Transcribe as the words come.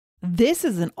This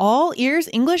is an All Ears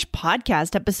English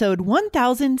podcast, episode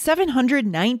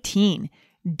 1719,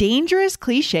 Dangerous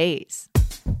Cliches.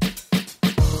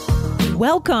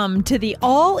 Welcome to the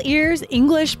All Ears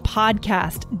English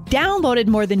podcast, downloaded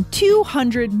more than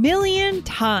 200 million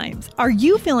times. Are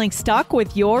you feeling stuck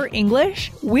with your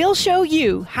English? We'll show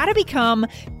you how to become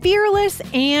fearless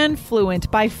and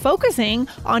fluent by focusing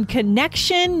on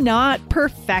connection, not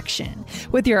perfection.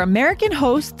 With your American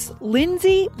hosts,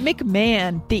 Lindsay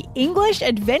McMahon, the English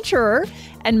adventurer,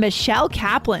 and Michelle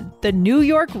Kaplan, the New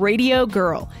York radio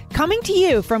girl, coming to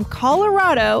you from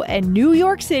Colorado and New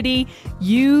York City,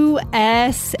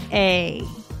 USA.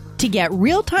 To get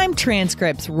real-time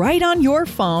transcripts right on your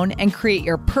phone and create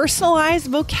your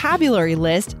personalized vocabulary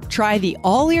list, try the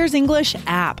All Ears English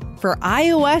app for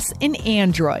iOS and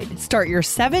Android. Start your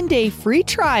 7-day free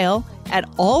trial at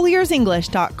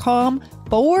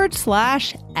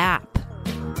allearsenglish.com/app.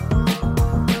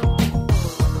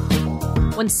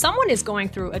 When someone is going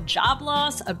through a job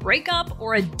loss, a breakup,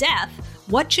 or a death,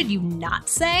 what should you not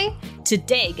say?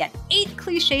 Today, get 8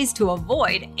 cliches to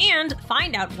avoid and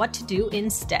find out what to do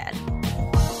instead.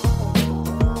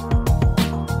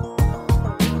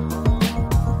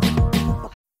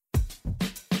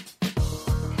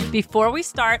 Before we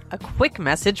start, a quick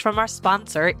message from our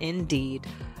sponsor, Indeed.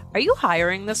 Are you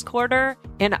hiring this quarter?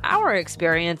 In our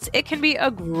experience, it can be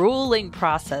a grueling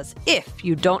process if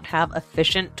you don't have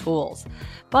efficient tools.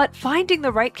 But finding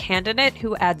the right candidate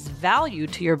who adds value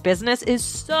to your business is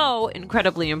so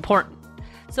incredibly important.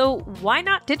 So why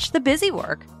not ditch the busy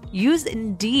work? Use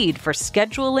Indeed for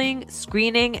scheduling,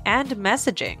 screening, and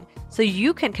messaging so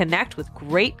you can connect with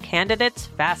great candidates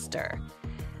faster.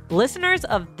 Listeners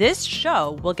of this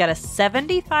show will get a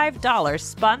 $75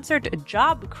 sponsored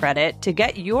job credit to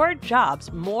get your jobs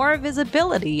more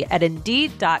visibility at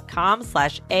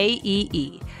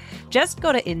Indeed.com/AEE. Just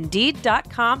go to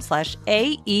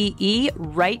Indeed.com/AEE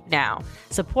right now.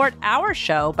 Support our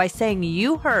show by saying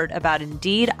you heard about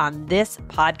Indeed on this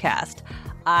podcast.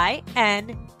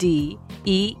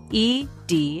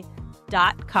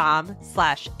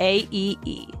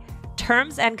 INDEED.com/AEE.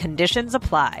 Terms and conditions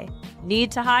apply.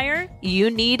 Need to hire? You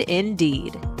need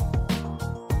Indeed.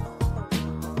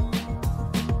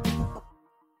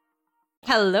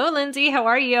 Hello, Lindsay. How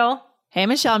are you? Hey,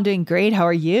 Michelle, I'm doing great. How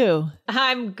are you?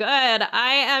 I'm good.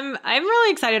 I'm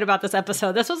really excited about this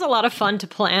episode. This was a lot of fun to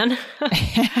plan.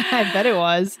 I bet it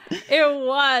was. It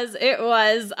was.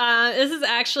 This is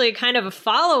actually kind of a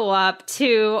follow-up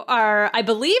to I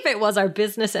believe it was our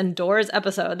Business and Doors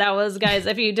episode. That was, guys,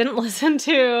 if you didn't listen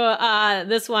to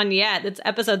this one yet, it's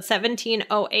episode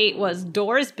 1708 was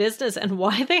Doors, Business, and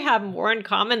Why They Have More in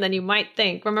Common Than You Might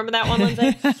Think. Remember that one,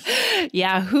 Lindsay?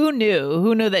 Yeah, who knew?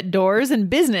 Who knew that doors and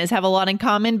business have a lot in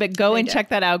common? But go and check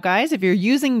that out, guys. If you're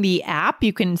using the app,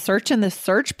 you can search in the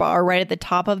search bar right at the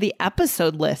top of the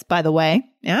episode list, by the way.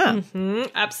 Yeah. Mm-hmm.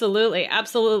 Absolutely.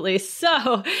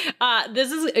 So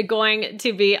this is going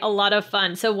to be a lot of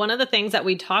fun. So one of the things that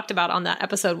we talked about on that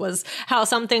episode was how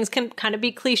some things can kind of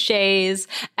be cliches.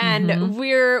 And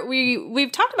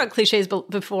we've talked about cliches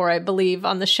before, I believe,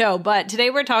 on the show. But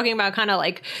today we're talking about kind of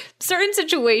like certain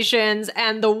situations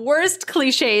and the worst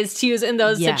cliches to use in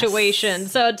those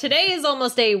situations. So today is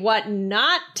almost a what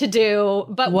not to do.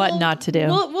 But what not to do.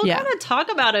 We'll kind of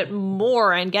talk about it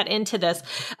more and get into this.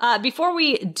 Before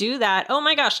we do that, oh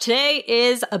my gosh, today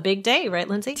is a big day, right,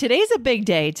 Lindsay? Today's a big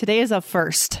day. Today is a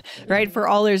first, right, for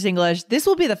All Ears English. This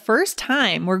will be the first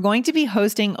time we're going to be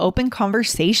hosting Open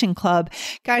Conversation Club.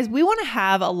 Guys, we want to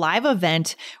have a live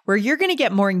event where you're going to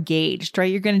get more engaged, right?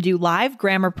 You're going to do live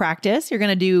grammar practice. You're going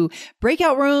to do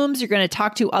breakout rooms. You're going to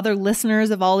talk to other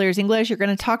listeners of All Ears English. You're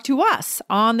going to talk to us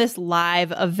on this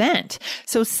live event.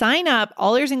 So sign up,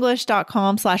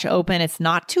 allearsenglish.com/open. It's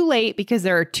not too late because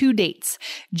there are 2 dates.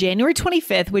 January 25th,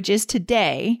 which is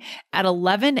today at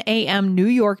 11 a.m. New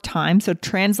York time. So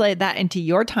translate that into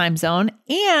your time zone.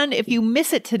 And if you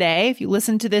miss it today, if you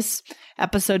listen to this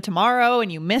episode tomorrow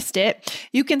and you missed it,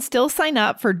 you can still sign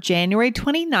up for January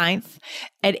 29th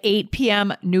at 8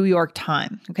 p.m. New York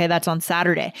time. Okay, that's on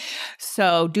Saturday.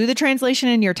 So do the translation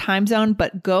in your time zone,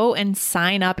 but go and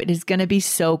sign up. It is going to be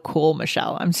so cool,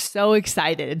 Michelle. I'm so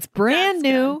excited. It's brand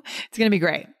new. Good. It's going to be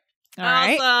great. All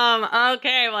right. Awesome.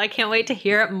 Okay. Well, I can't wait to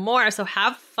hear it more. So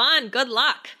have fun. Good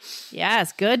luck.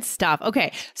 Yes. Good stuff.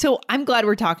 Okay. So I'm glad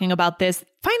we're talking about this.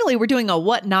 Finally, we're doing a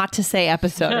what not to say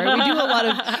episode. Right? We do a lot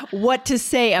of what to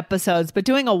say episodes, but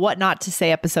doing a what not to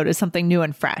say episode is something new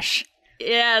and fresh.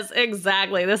 Yes,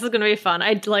 exactly. This is going to be fun.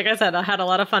 Like I said, I had a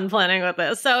lot of fun planning with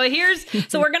this. So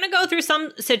we're going to go through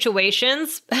some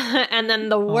situations and then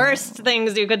the worst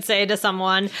things you could say to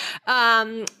someone.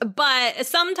 But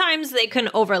sometimes they can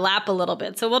overlap a little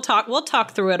bit. So we'll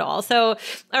talk through it all. So,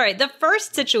 all right. The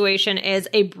first situation is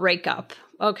a breakup.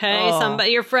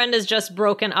 Okay. Your friend has just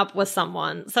broken up with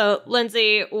someone. So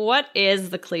Lindsay, what is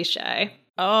the cliche?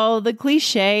 Oh, the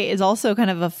cliche is also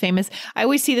kind of a famous, I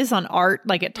always see this on art,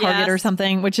 like at Target or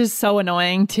something, which is so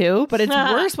annoying too, but it's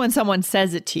worse when someone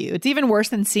says it to you. It's even worse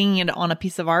than seeing it on a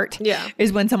piece of art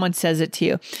is when someone says it to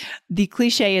you. The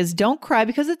cliche is don't cry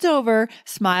because it's over,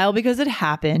 smile because it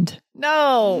happened.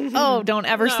 No. Oh, don't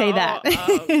ever say that.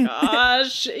 Oh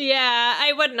gosh. Yeah.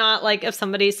 I would not like if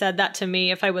somebody said that to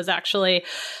me if I was actually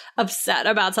upset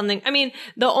about something. I mean,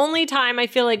 the only time I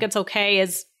feel like it's okay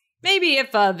is maybe if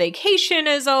a vacation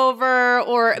is over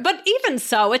but even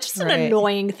so, it's just an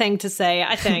annoying thing to say,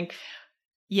 I think.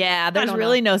 Yeah, there's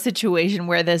really no situation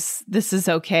where this is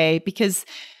okay because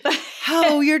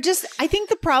I think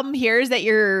the problem here is that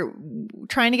you're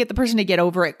trying to get the person to get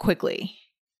over it quickly.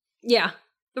 Yeah.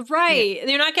 Right. Yeah.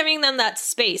 You're not giving them that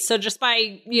space. So just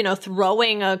by,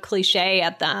 throwing a cliche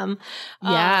at them,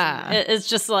 it's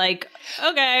just like,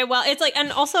 okay, well, it's like,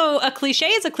 and also a cliche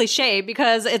is a cliche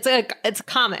because it's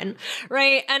common,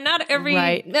 right? And not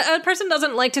a person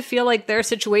doesn't like to feel like their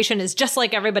situation is just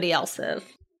like everybody else's.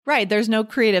 Right. There's no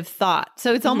creative thought.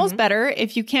 So it's almost better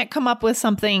if you can't come up with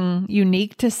something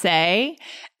unique to say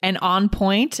and on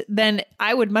point, then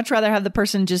I would much rather have the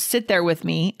person just sit there with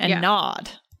me and nod.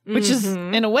 Which is,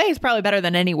 in a way, is probably better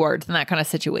than any words in that kind of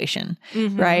situation,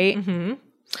 right?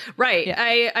 Right.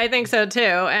 Yeah. I think so too.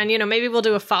 And, maybe we'll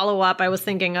do a follow-up. I was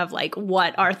thinking of like,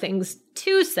 what are things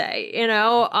to say,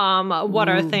 what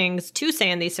are things to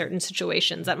say in these certain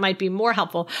situations that might be more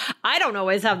helpful? I don't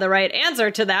always have the right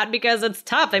answer to that because it's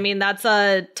tough. I mean, that's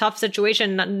a tough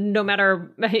situation, no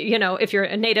matter, if you're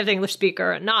a native English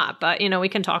speaker or not, but, we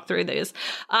can talk through these.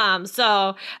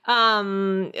 But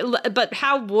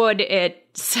how would it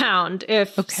sound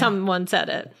if someone said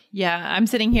it? Yeah, I'm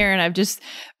sitting here and I've just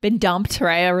been dumped,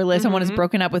 right? Someone has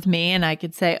broken up with me and I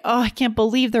could say, oh, I can't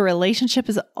believe the relationship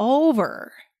is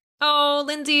over. Oh,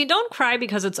 Lindsay, don't cry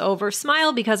because it's over.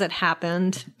 Smile because it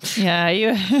happened. Yeah,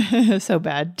 you so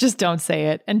bad. Just don't say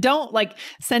it. And don't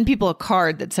send people a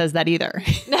card that says that either.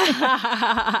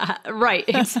 Right,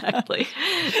 exactly.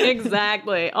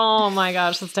 Exactly. Oh my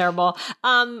gosh, that's terrible.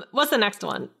 What's the next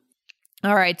one?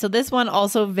 All right. So this one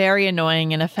also very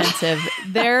annoying and offensive.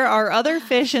 There are other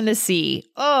fish in the sea.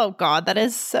 Oh God, that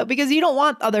is so, because you don't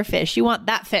want other fish. You want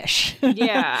that fish.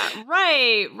 Yeah.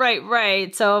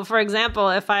 Right. So for example,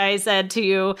 if I said to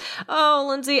you, oh,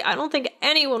 Lindsay, I don't think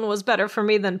anyone was better for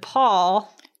me than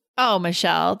Paul. Oh,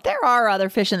 Michelle, there are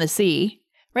other fish in the sea.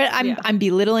 Right. I'm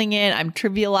belittling it. I'm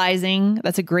trivializing.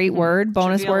 That's a great word.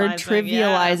 Bonus word.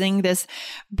 Trivializing this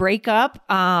breakup.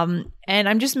 And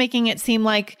I'm just making it seem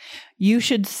like you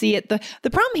should see it. The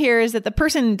problem here is that the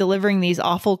person delivering these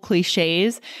awful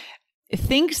cliches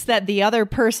thinks that the other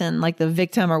person, like the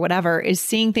victim or whatever, is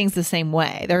seeing things the same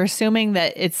way. They're assuming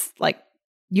that it's like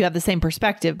you have the same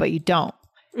perspective, but you don't.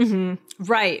 Mm-hmm.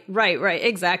 Right.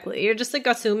 Exactly. You're just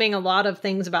assuming a lot of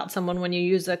things about someone when you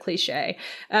use a cliche.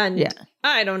 And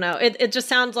I don't know. It just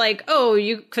sounds like, oh,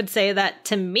 you could say that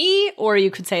to me, or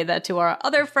you could say that to our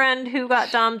other friend who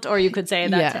got dumped, or you could say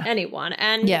that to anyone.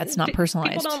 And it's not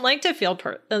personalized. People don't like to feel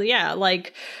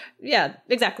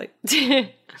exactly.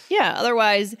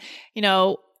 Otherwise,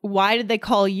 why did they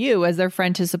call you as their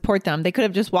friend to support them? They could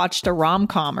have just watched a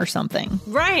rom-com or something.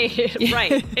 Right.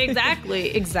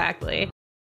 Exactly.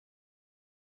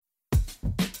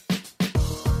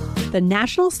 The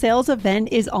national sales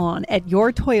event is on at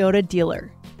your Toyota dealer,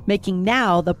 making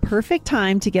now the perfect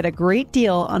time to get a great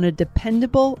deal on a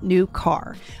dependable new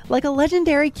car, like a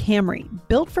legendary Camry,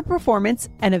 built for performance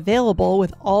and available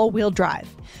with all-wheel drive.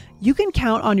 You can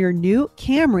count on your new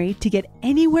Camry to get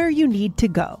anywhere you need to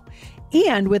go.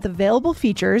 And with available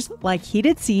features like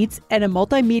heated seats and a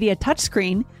multimedia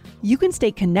touchscreen, you can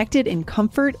stay connected in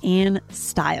comfort and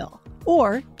style.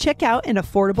 Or check out an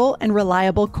affordable and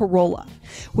reliable Corolla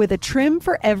with a trim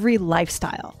for every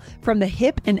lifestyle. From the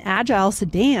hip and agile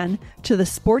sedan to the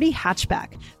sporty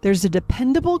hatchback, there's a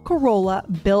dependable Corolla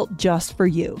built just for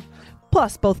you.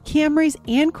 Plus, both Camrys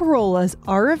and Corollas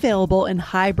are available in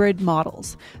hybrid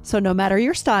models. So no matter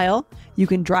your style, you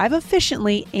can drive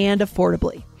efficiently and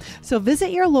affordably. So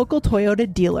visit your local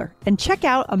Toyota dealer and check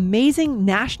out amazing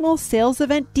national sales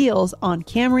event deals on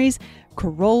Camrys,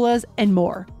 Corollas, and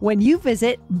more when you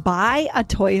visit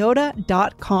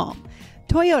buyatoyota.com.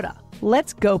 Toyota,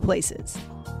 let's go places.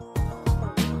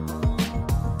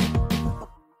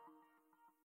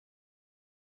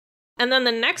 And then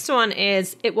the next one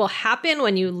is, it will happen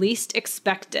when you least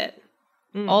expect it.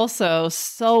 Also,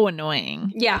 so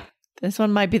annoying. Yeah. This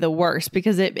one might be the worst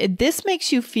because this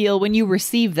makes you feel, when you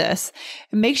receive this,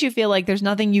 it makes you feel like there's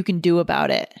nothing you can do about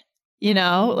it. You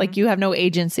know, like you have no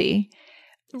agency.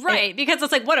 Right. Because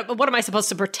it's like, what am I supposed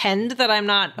to pretend that I'm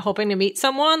not hoping to meet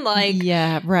someone? Like,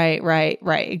 yeah, right.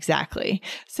 Exactly.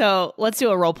 So let's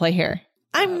do a role play here.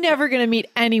 I'm never going to meet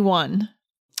anyone.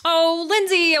 Oh,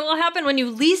 Lindsay, it will happen when you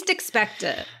least expect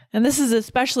it. And this is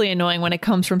especially annoying when it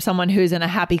comes from someone who's in a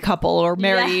happy couple or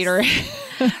married or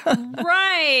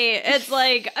right. It's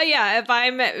like, if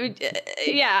I'm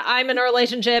in a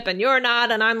relationship and you're not,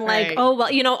 and I'm like, oh,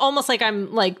 well, you know, almost like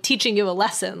I'm like teaching you a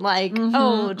lesson, like,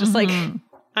 like,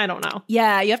 I don't know.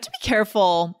 Yeah, you have to be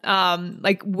careful.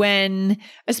 Like when,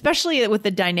 especially with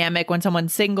the dynamic when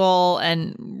someone's single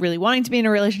and really wanting to be in a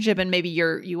relationship, and maybe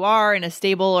you are in a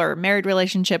stable or married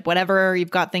relationship, whatever,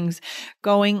 you've got things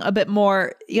going a bit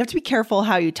more. You have to be careful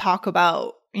how you talk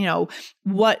about, you know,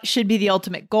 what should be the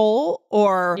ultimate goal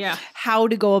or how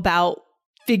to go about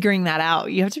figuring that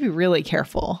out. You have to be really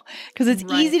careful because it's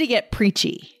easy to get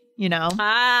preachy. You know?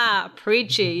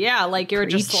 Preachy. Yeah. Like you're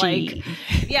just like,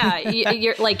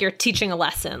 you're like, you're teaching a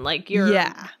lesson. Like you're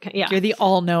you're the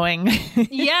all-knowing.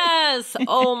 Yes.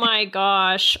 Oh my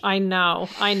gosh. I know.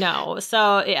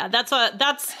 So yeah,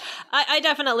 I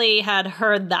definitely had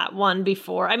heard that one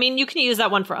before. I mean, you can use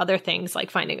that one for other things like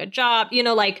finding a job, you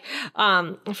know, like,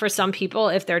 for some people,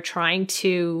 if they're trying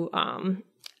to,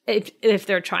 if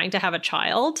they're trying to have a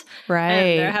child, right,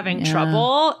 and they're having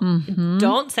trouble,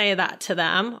 don't say that to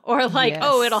them. Or like,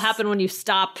 oh, it'll happen when you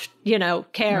stop, you know,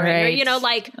 caring. Or, you know,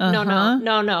 like,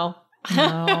 no.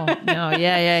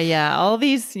 Yeah. All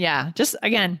these, just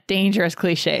again, dangerous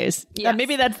cliches. Yes.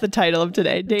 Maybe that's the title of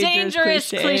today. Dangerous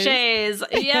cliches.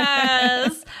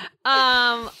 Yes.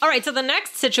 All right. So the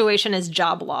next situation is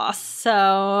job loss.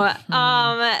 So,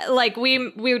 like we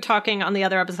were talking on the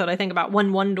other episode, I think, about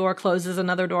when one door closes,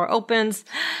 another door opens.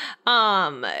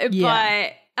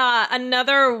 But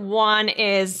another one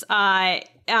is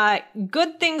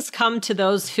good things come to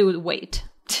those who wait.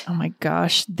 Oh my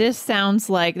gosh. This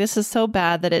is so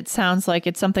bad that it sounds like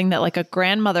it's something that like a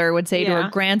grandmother would say to her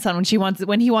grandson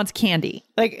when he wants candy.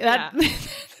 Like that.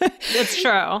 It's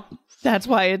true. That's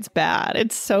why it's bad.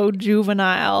 It's so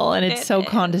juvenile and it's so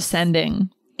condescending.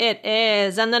 It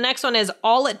is. And the next one is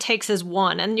all it takes is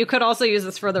one. And you could also use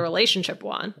this for the relationship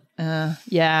one. But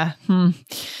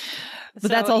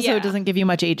that's also doesn't give you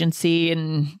much agency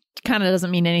and kind of doesn't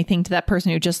mean anything to that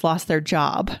person who just lost their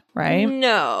job, right?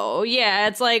 No. Yeah.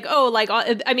 It's like,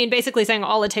 I mean, basically saying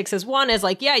all it takes is one is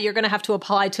like, you're going to have to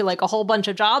apply to like a whole bunch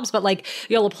of jobs, but like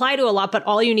you'll apply to a lot, but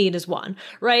all you need is one.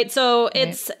 Right. So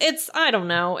it's, I don't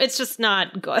know. It's just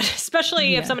not good,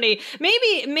 especially if somebody, maybe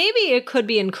it could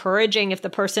be encouraging if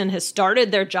the person has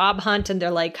started their job hunt and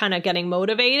they're like kind of getting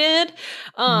motivated.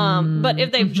 But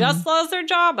if they've just lost their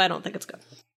job, I don't think it's good.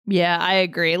 Yeah, I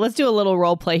agree. Let's do a little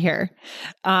role play here.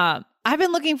 I've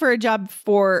been looking for a job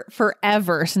for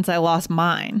forever since I lost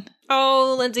mine.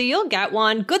 Oh, Lindsay, you'll get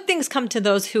one. Good things come to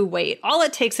those who wait. All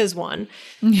it takes is one.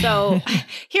 So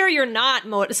here you're not,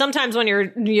 sometimes when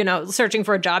you're, you know, searching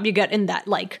for a job, you get in that,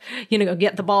 like, you know,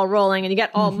 get the ball rolling and you get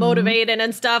all motivated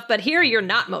and stuff. But here you're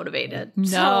not motivated.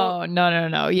 No.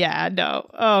 Yeah, no.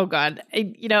 Oh, God.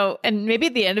 You know, and maybe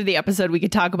at the end of the episode, we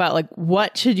could talk about like,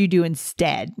 what should you do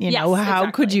instead? You know,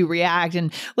 how could you react?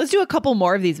 And let's do a couple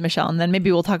more of these, Michelle, and then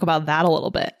maybe we'll talk about that a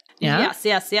little bit. Yeah?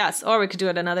 Yes. Or we could do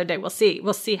it another day. We'll see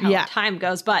how time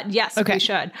goes. But yes, we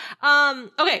should.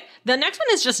 Okay. The next one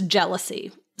is just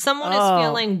jealousy. Someone is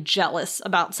feeling jealous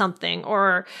about something,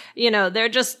 or, you know, they're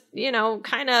just, you know,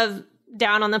 kind of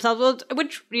down on themselves,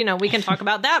 which, you know, we can talk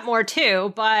about that more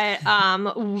too. But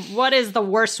what is the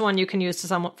worst one you can use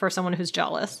for someone who's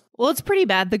jealous? Well, it's pretty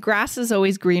bad. The grass is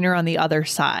always greener on the other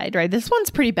side, right? This one's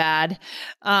pretty bad.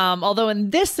 Although in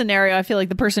this scenario, I feel like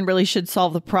the person really should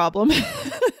solve the problem.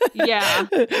 Yeah.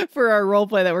 For our role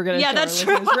play that we're going to show that's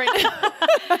true. Right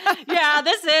now.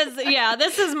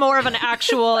 This is more of an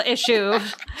actual issue.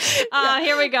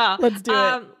 Here we go. Let's do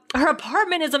it. Her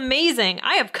apartment is amazing.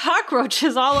 I have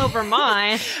cockroaches all over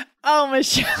mine. Oh,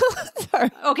 Michelle.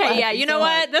 Okay, yeah. You know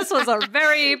what? This was a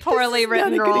very poorly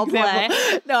written role play.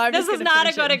 No, this is not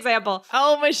a good example.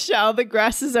 Oh, Michelle, the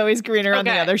grass is always greener on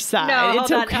the other side. No, it's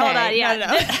hold on. Yeah.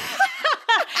 No.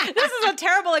 This is a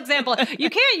terrible example. You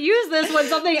can't use this when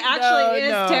something actually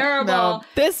is terrible. No.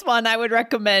 This one, I would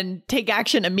recommend take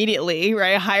action immediately,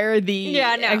 right? Hire the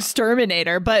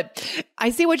exterminator. But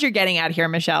I see what you're getting at here,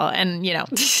 Michelle. And, you know,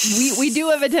 we do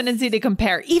have a tendency to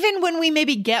compare. Even when we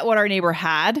maybe get what our neighbor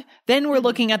had, then we're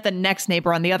looking at the next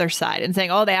neighbor on the other side and saying,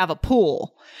 oh, they have a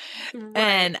pool.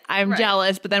 and I'm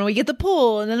jealous, but then we get the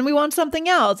pool and then we want something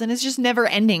else. And it's just never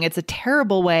ending. It's a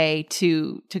terrible way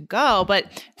to go.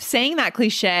 But saying that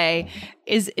cliche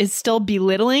is still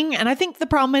belittling. And I think the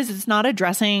problem is it's not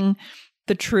addressing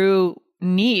the true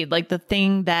need, like the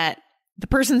thing that the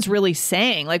person's really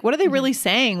saying. Like, what are they really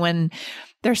saying when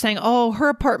they're saying, oh, her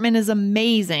apartment is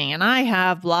amazing and I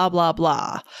have blah, blah,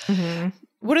 blah.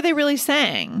 What are they really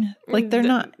saying? Like, they're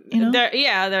not,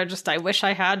 they're just, I wish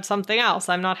I had something else.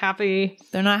 I'm not happy.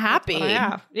 They're not happy.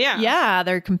 Yeah.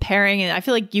 They're comparing. And I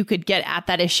feel like you could get at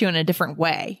that issue in a different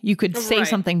way. You could say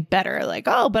something better, like,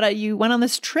 oh, but you went on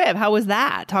this trip. How was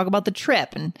that? Talk about the trip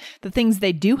and the things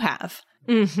they do have.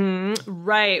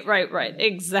 Right.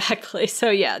 Exactly. So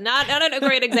yeah, not a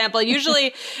great example.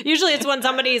 Usually it's when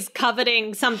somebody's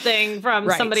coveting something from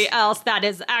somebody else that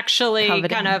is actually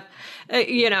kind of,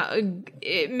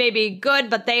 maybe good,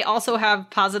 but they also have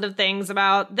positive things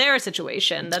about their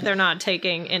situation that they're not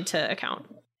taking into account.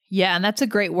 Yeah, and that's a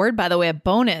great word, by the way, a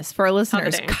bonus for our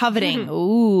listeners. Coveting.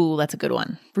 Ooh, that's a good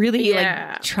one. Really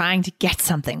like trying to get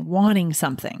something, wanting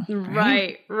something.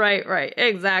 Right.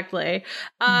 Exactly.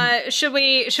 Should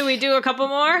we do a couple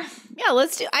more? Yeah,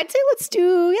 let's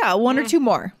do one or two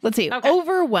more. Let's see. Okay.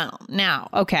 Overwhelmed. Now,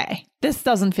 okay. This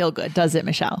doesn't feel good, does it,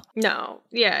 Michelle? No.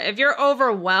 Yeah, if you're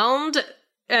overwhelmed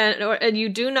and you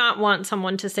do not want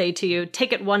someone to say to you,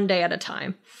 take it one day at a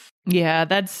time. Yeah,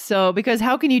 that's so, because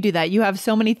how can you do that? You have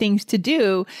so many things to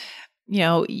do.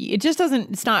 It just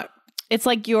doesn't, it's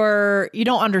like you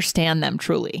don't understand them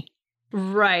truly.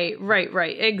 Right.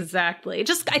 Exactly.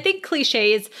 I think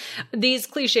these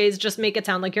cliches just make it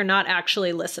sound like you're not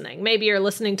actually listening. Maybe you're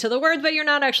listening to the words, but you're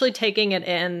not actually taking it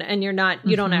in and you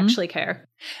don't actually care.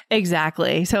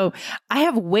 Exactly. So I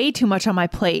have way too much on my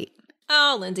plate.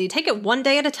 Oh, Lindsay, take it one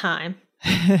day at a time.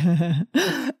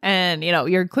 And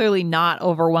you're clearly not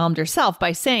overwhelmed yourself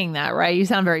by saying that, right? You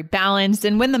sound very balanced.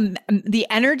 And when the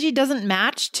energy doesn't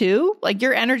match too, like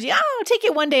your energy, take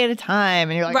it one day at a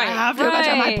time, and you're like, I have too much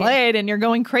on my plate, and you're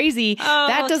going crazy,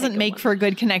 that doesn't make for a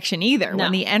good connection either.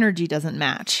 When the energy doesn't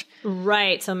match.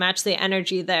 Right. So match the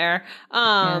energy there.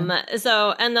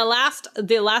 So, and the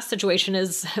last situation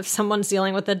is if someone's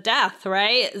dealing with a death,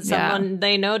 right? Someone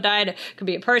they know died. It could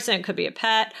be a person, it could be a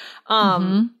pet.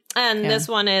 And this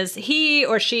one is he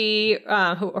or she,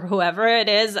 or whoever it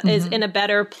is in a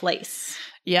better place.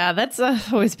 Yeah, that's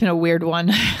always been a weird one.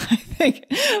 I think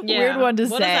weird one to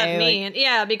say. What does that mean?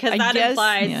 Like, because that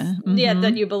implies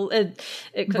that you believe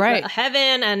it could be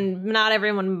heaven, and not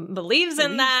everyone believes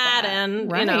in that,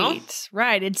 and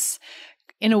right. It's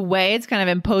in a way, it's kind of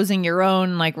imposing your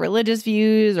own like religious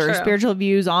views or spiritual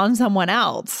views on someone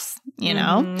else,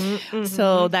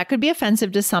 So that could be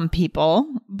offensive to some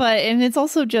people, and it's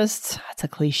also it's a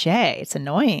cliche. It's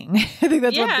annoying. I think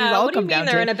that's what these all come down to. What do you mean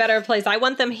they're in a better place? I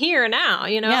want them here now,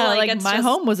 Yeah, like my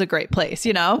home was a great place,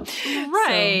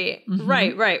 Right. So,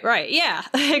 right. Yeah,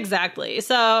 exactly.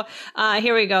 So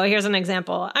here we go. Here's an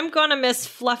example. I'm going to miss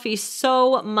Fluffy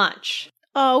so much.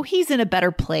 Oh, he's in a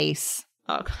better place.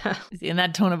 Oh. And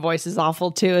that tone of voice is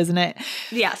awful too, isn't it?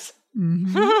 Yes. All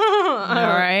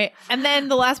right. And then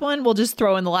the last one, we'll just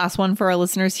throw in the last one for our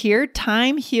listeners here.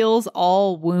 Time heals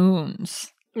all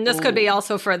wounds. And this could be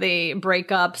also for the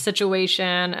breakup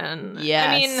situation. And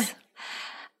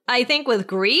I think with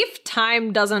grief,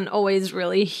 time doesn't always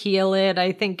really heal it.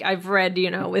 I think I've read,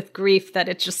 with grief that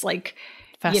it's just like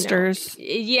festers.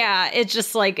 It's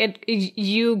just like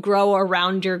you grow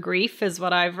around your grief is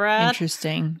what I've read.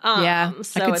 Interesting. So I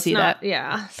could see that.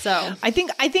 Yeah. So I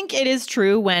think it is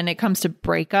true when it comes to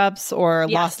breakups or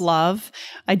lost love.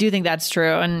 I do think that's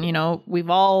true. And, we've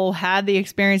all had the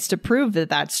experience to prove that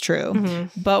that's true.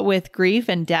 Mm-hmm. But with grief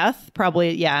and death,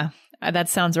 probably, that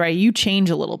sounds right. You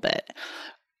change a little bit.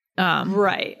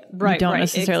 Right. You don't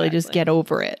necessarily just get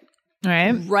over it.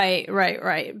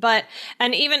 Right. But,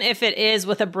 and even if it is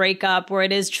with a breakup where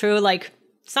it is true, like,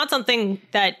 it's not something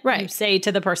that you say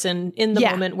to the person in the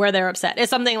moment where they're upset. It's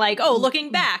something like,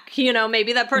 looking back,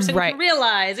 maybe that person can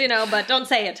realize, but don't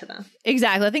say it to them.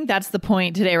 Exactly. I think that's the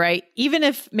point today, right? Even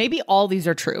if maybe all these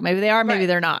are true, maybe they are, maybe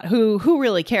they're not. Who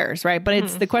really cares, right?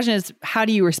 But the question is, how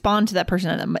do you respond to that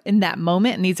person in that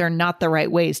moment? And these are not the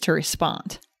right ways to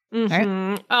respond.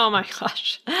 Mm-hmm. Right? Oh my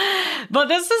gosh. But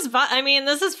this is fun. I mean,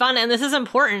 this is fun and this is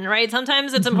important, right?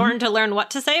 Sometimes it's important to learn what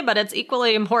to say, but it's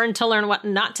equally important to learn what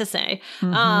not to say.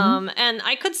 And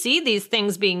I could see these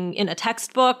things being in a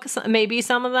textbook, maybe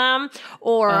some of them,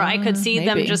 or I could see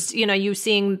them just, you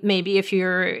seeing maybe if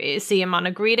you see them on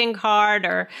a greeting card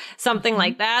or something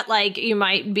like that, like you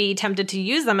might be tempted to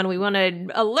use them. And we want to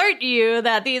alert you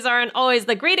that these aren't always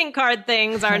the greeting card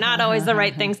things are not always the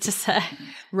right things to say.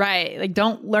 Right. Like,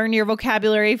 don't learn your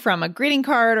vocabulary from a greeting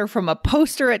card or from a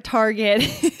poster at Target.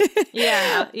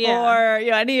 Yeah. Or,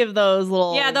 any of those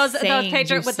little those sayings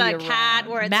pictures with the cat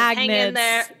where it's just hanging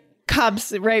there.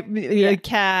 Cups, right? A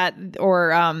cat,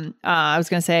 or I was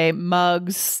gonna say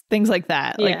mugs, things like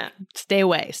that. Like, stay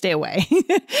away.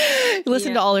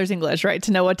 Listen to All Ears English, right,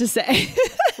 to know what to say.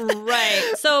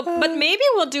 Right. So, but maybe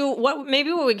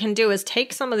what we can do is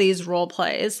take some of these role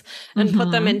plays and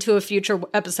put them into a future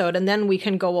episode, and then we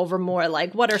can go over more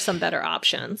like what are some better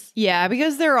options. Yeah,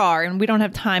 because there are, and we don't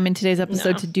have time in today's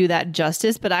episode to do that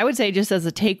justice. But I would say, just as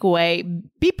a takeaway,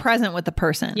 be present with the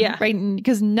person. Yeah. Right.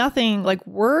 Because nothing, like,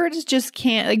 words just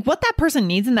can't, like, what that person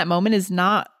needs in that moment is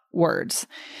not words.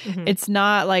 It's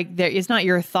not like it's not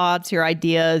your thoughts, your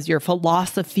ideas, your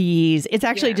philosophies. It's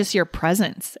actually just your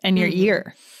presence and your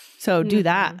ear. So do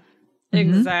that.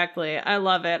 Exactly. I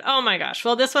love it. Oh my gosh.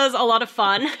 Well, this was a lot of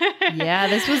fun. Yeah,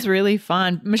 this was really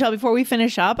fun. Michelle, before we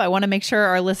finish up, I want to make sure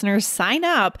our listeners sign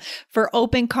up for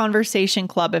Open Conversation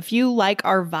Club. If you like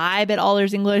our vibe at All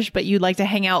Ears English, but you'd like to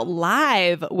hang out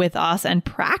live with us and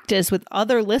practice with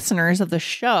other listeners of the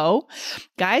show,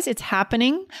 guys, it's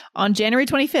happening on January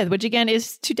 25th, which again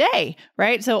is today,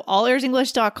 right? So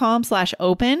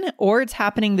allearsenglish.com/open, or it's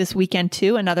happening this weekend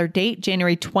too. Another date,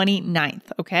 January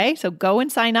 29th. Okay. So go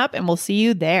and sign up and we'll see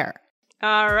you there.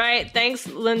 All right. Thanks,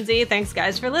 Lindsay. Thanks,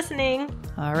 guys, for listening.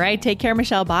 All right. Take care,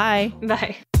 Michelle. Bye.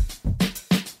 Bye.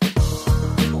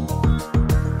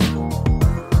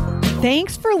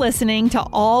 Thanks for listening to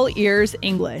All Ears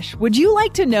English. Would you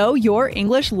like to know your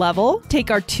English level?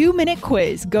 Take our 2-minute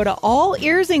quiz. Go to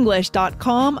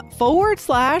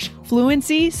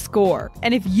allearsenglish.com/fluency score.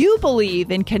 And if you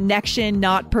believe in connection,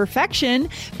 not perfection,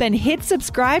 then hit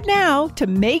subscribe now to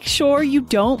make sure you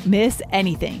don't miss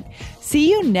anything. See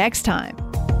you next time.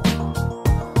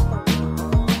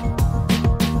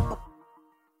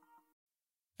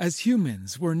 As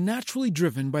humans, we're naturally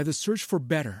driven by the search for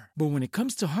better. But when it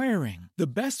comes to hiring, the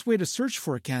best way to search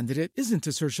for a candidate isn't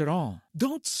to search at all.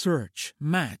 Don't search,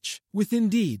 match with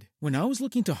Indeed. When I was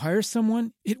looking to hire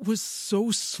someone, it was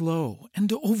so slow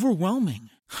and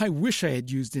overwhelming. I wish I had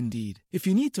used Indeed. If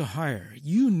you need to hire,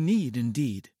 you need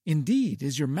Indeed. Indeed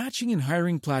is your matching and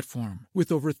hiring platform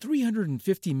with over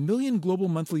 350 million global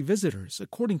monthly visitors,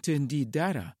 according to Indeed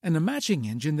data, and a matching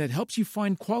engine that helps you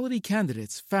find quality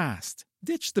candidates fast.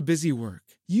 Ditch the busy work.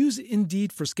 Use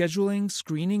Indeed for scheduling,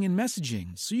 screening, and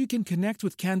messaging so you can connect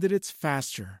with candidates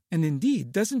faster. And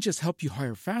Indeed doesn't just help you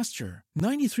hire faster.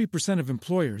 93% of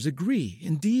employers agree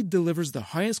Indeed delivers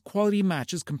the highest quality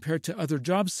matches compared to other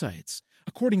job sites,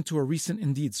 according to a recent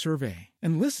Indeed survey.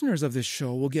 And listeners of this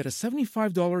show will get a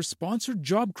 $75 sponsored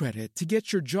job credit to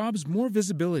get your jobs more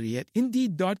visibility at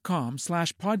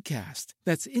Indeed.com/podcast.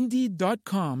 That's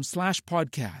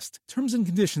Indeed.com/podcast. Terms and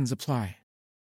conditions apply.